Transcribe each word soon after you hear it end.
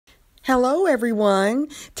Hello everyone.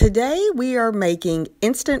 Today we are making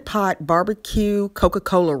Instant Pot Barbecue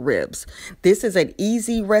Coca-Cola ribs. This is an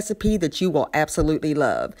easy recipe that you will absolutely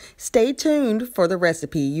love. Stay tuned for the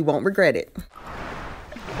recipe. You won't regret it.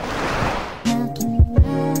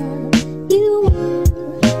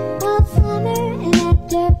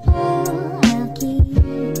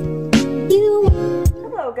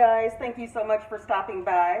 Hello guys, thank you so much for stopping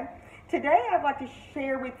by. Today I'd like to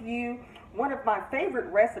share with you one of my favorite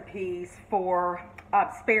recipes for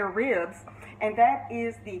spare ribs, and that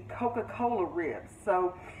is the Coca-Cola ribs.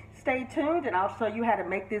 So stay tuned and I'll show you how to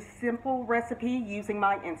make this simple recipe using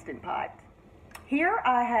my Instant Pot. Here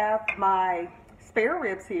I have my spare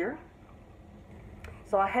ribs here.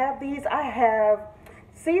 So I have these. I have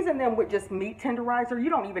seasoned them with just meat tenderizer. You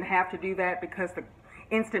don't even have to do that because the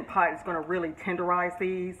Instant Pot is going to really tenderize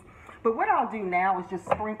these. But what I'll do now is just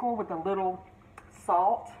sprinkle with a little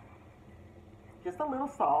salt, just a little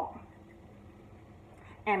salt,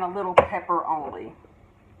 and a little pepper only.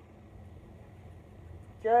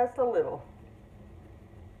 Just a little.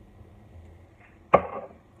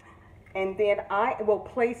 And then I will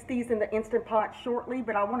place these in the Instant Pot shortly,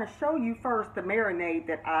 but I want to show you first the marinade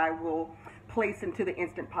that I will place into the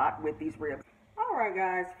Instant Pot with these ribs. Alright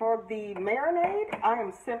guys, for the marinade, I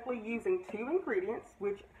am simply using 2 ingredients,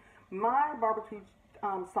 which my barbecue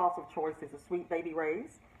sauce of choice is a Sweet Baby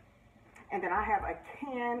Ray's. And then I have a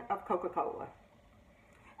can of Coca-Cola.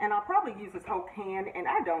 And I'll probably use this whole can, and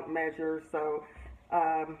I don't measure, so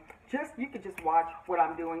you can just watch what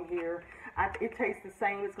I'm doing here. It tastes the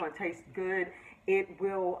same. It's going to taste good. It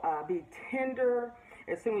will be tender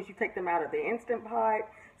as soon as you take them out of the Instant Pot.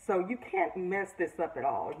 So you can't mess this up at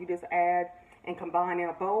all. You just add and combine in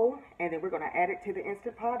a bowl, and then we're going to add it to the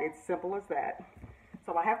Instant Pot. It's simple as that.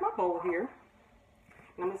 So I have my bowl here,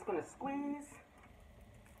 and I'm just going to squeeze.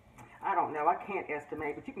 I don't know, I can't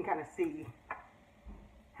estimate, but you can kind of see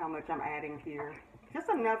how much I'm adding here. Just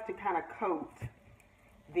enough to kind of coat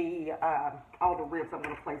the all the ribs I'm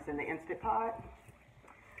going to place in the Instant Pot.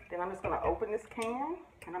 Then I'm just going to open this can,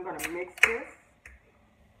 and I'm going to mix this.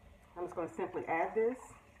 I'm just going to simply add this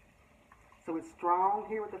so it's strong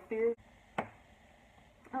here with the fizz.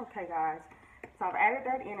 Okay guys, so I've added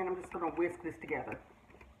that in, and I'm just going to whisk this together.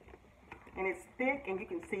 And it's thick, and you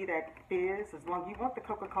can see that fizz. As long as you want the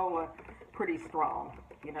Coca-Cola pretty strong,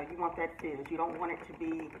 you know, you want that fizz. You don't want it to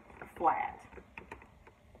be flat.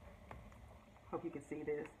 Hope you can see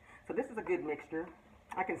this. So this is a good mixture.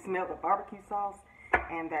 I can smell the barbecue sauce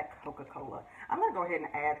and that Coca-Cola. I'm going to go ahead and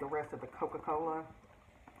add the rest of the Coca-Cola.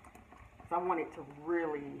 So I want it to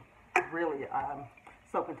really, really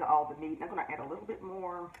soak into all the meat. And I'm going to add a little bit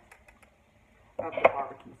more of the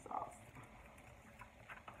barbecue sauce.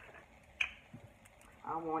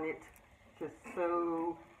 I want it just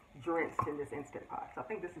so drenched in this Instant Pot. So I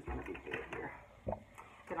think this is going to be good here.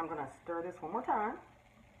 Then I'm going to stir this one more time.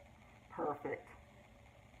 Perfect.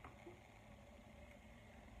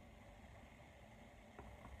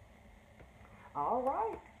 All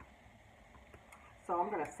right. So I'm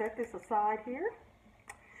going to set this aside here.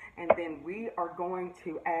 And then we are going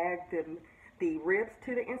to add the ribs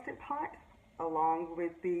to the Instant Pot along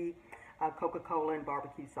with the Coca-Cola and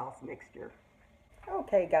barbecue sauce mixture.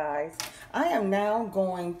 Okay guys, I am now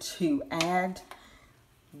going to add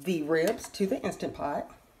the ribs to the Instant Pot.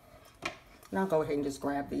 And I'll go ahead and just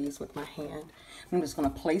grab these with my hand. I'm just going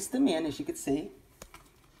to place them in, as you can see.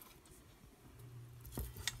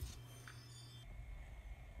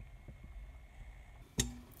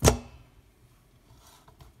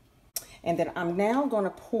 And then I'm now going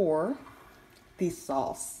to pour the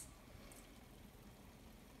sauce.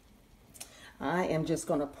 I am just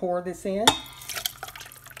going to pour this in.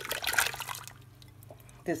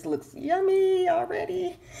 This looks yummy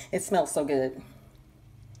already. It smells so good.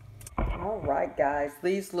 All right, guys,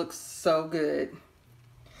 these look so good.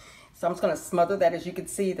 So I'm just going to smother that. As you can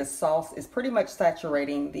see, the sauce is pretty much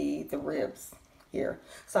saturating the ribs here.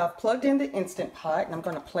 So I've plugged in the Instant Pot, and I'm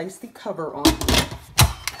going to place the cover on here.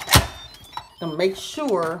 And make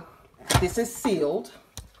sure this is sealed.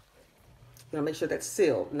 I'm going to make sure that's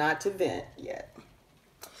sealed, not to vent yet.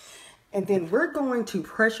 And then we're going to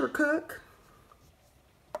pressure cook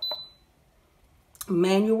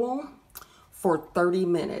manual for 30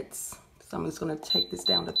 minutes. So I'm just going to take this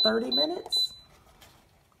down to 30 minutes.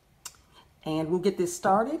 And we'll get this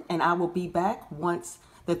started, and I will be back once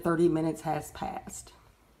the 30 minutes has passed.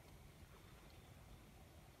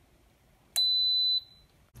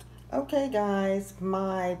 Okay guys,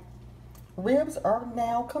 my ribs are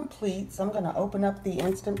now complete. So I'm going to open up the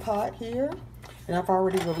Instant Pot here, and I've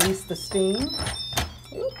already released the steam.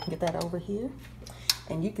 Ooh, get that over here.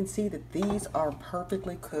 And you can see that these are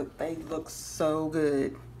perfectly cooked. They look so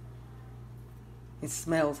good. It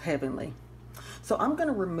smells heavenly. So I'm going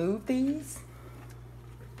to remove these.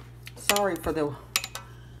 Sorry for the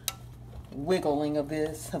wiggling of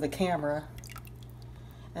the camera.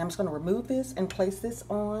 And I'm just going to remove this and place this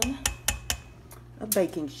on a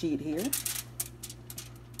baking sheet here.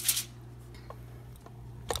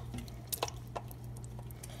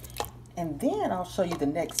 And then I'll show you the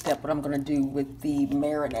next step, what I'm going to do with the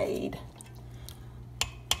marinade.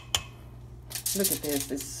 Look at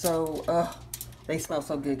this. It's so, they smell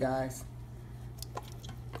so good, guys.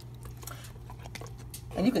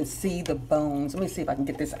 And you can see the bones. Let me see if I can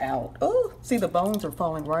get this out. Oh, see, the bones are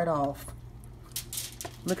falling right off.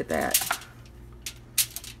 Look at that.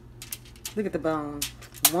 Look at the bone.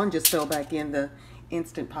 One just fell back in the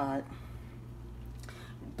Instant Pot.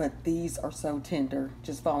 But these are so tender,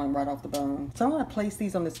 just falling right off the bone. So I'm going to place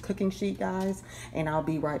these on this cooking sheet, guys, and I'll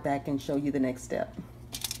be right back and show you the next step.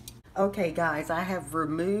 Okay, guys, I have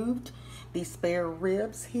removed the spare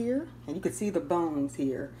ribs here, and you can see the bones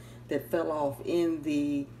here that fell off in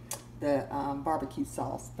the barbecue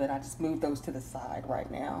sauce, but I just moved those to the side right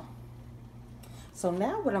now. So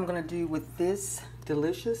now what I'm going to do with this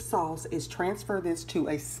delicious sauce is transfer this to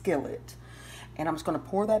a skillet. And I'm just going to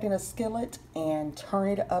pour that in a skillet and turn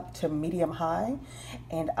it up to medium high.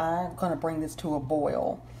 And I'm going to bring this to a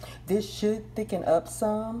boil. This should thicken up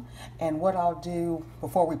some. And what I'll do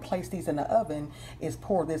before we place these in the oven is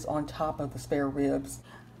pour this on top of the spare ribs.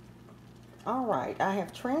 All right, I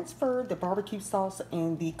have transferred the barbecue sauce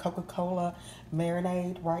and the Coca-Cola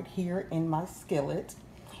marinade right here in my skillet.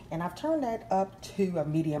 And I've turned that up to a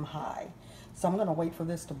medium high. So I'm going to wait for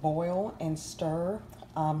this to boil and stir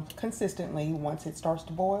consistently once it starts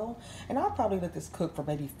to boil. And I'll probably let this cook for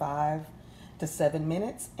maybe 5 to 7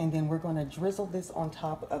 minutes. And then we're going to drizzle this on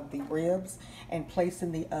top of the ribs and place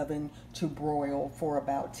in the oven to broil for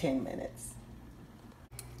about 10 minutes.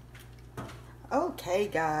 Okay,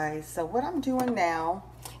 guys, so what I'm doing now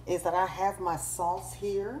is that I have my sauce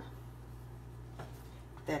here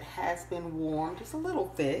that has been warmed. It's a little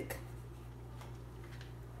thick.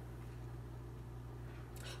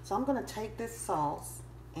 So I'm going to take this sauce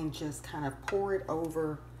and just kind of pour it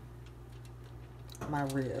over my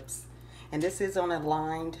ribs. And this is on a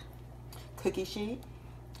lined cookie sheet.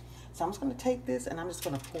 So I'm just going to take this and I'm just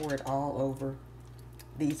going to pour it all over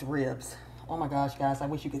these ribs. Oh my gosh, guys, I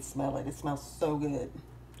wish you could smell it. It smells so good.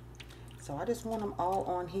 So I just want them all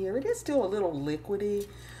on here. It is still a little liquidy.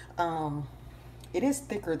 It is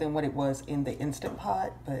thicker than what it was in the Instant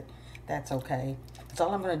Pot, but that's okay. So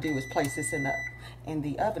all I'm going to do is place this in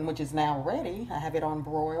the oven, which is now ready. I have it on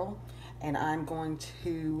broil, and I'm going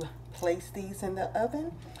to place these in the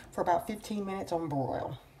oven for about 15 minutes on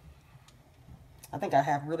broil. I think I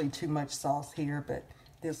have really too much sauce here, but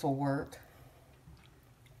this will work.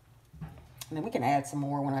 And then we can add some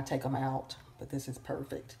more when I take them out, but this is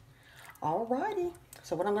perfect. Alrighty,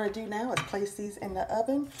 so what I'm going to do now is place these in the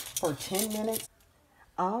oven for 10 minutes.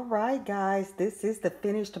 All right, guys, this is the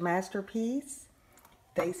finished masterpiece.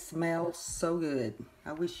 They smell so good.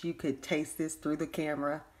 I wish you could taste this through the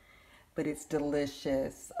camera, but it's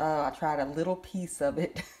delicious. I tried a little piece of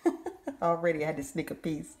it already. I had to sneak a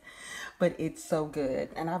piece, but it's so good.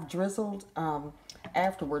 And I've drizzled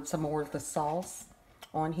afterwards some more of the sauce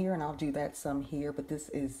on here, and I'll do that some here, but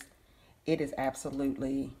it is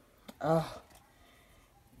absolutely, it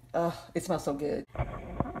smells so good.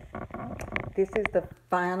 This is the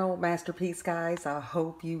final masterpiece, guys. I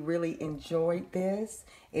hope you really enjoyed this.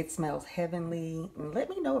 It smells heavenly. Let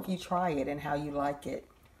me know if you try it and how you like it.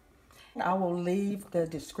 I will leave the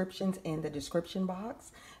descriptions in the description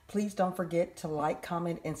box. Please don't forget to like,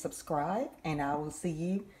 comment, and subscribe, and I will see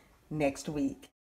you next week.